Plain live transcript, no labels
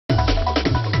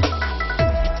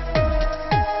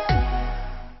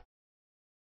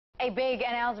A big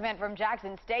announcement from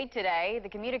Jackson State today. The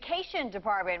communication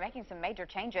department making some major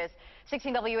changes.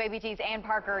 16 WAPT's Ann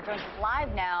Parker joins us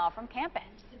live now from campus.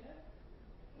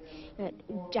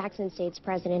 Jackson State's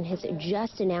president has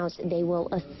just announced they will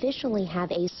officially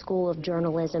have a School of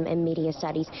Journalism and Media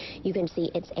Studies. You can see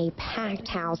it's a packed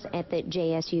house at the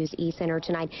JSU's E-Center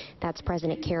tonight. That's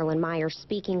President Carolyn Myers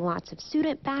speaking. Lots of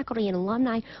student, faculty, and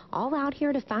alumni all out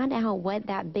here to find out what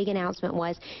that big announcement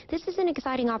was. This is an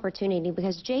exciting opportunity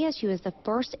because JSU is the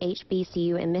first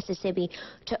HBCU in Mississippi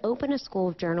to open a School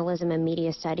of Journalism and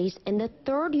Media Studies, and the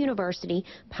third university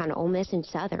behind Ole Miss and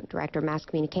Southern. Director of Mass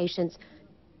Communications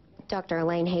Dr.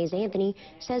 Elaine Hayes-Anthony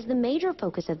says the major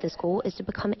focus of the school is to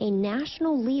become a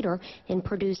national leader in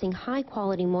producing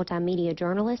high-quality multimedia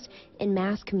journalists and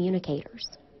mass communicators.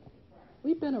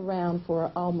 We've been around for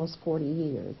almost 40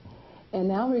 years, and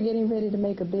now we're getting ready to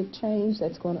make a big change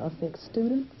that's going to affect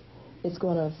students, it's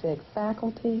going to affect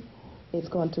faculty, it's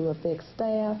going to affect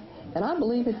staff, and I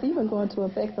believe it's even going to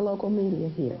affect the local media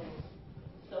here.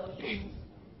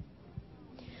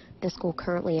 The school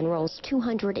currently enrolls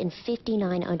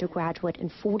 259 undergraduate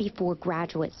and 44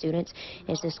 graduate students.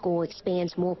 As the school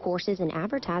expands, more courses in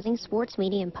advertising, sports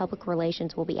media, and public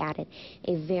relations will be added.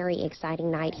 A very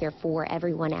exciting night here for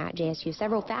everyone at JSU.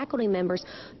 Several faculty members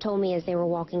told me as they were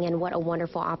walking in what a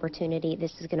wonderful opportunity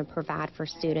this is going to provide for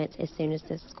students as soon as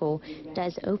this school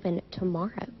does open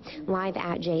tomorrow. Live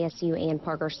at JSU, Ann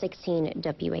Parker, 16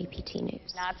 WAPT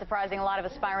News. Not surprising, a lot of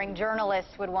aspiring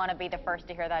journalists would want to be the first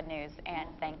to hear that news. And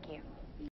thank you.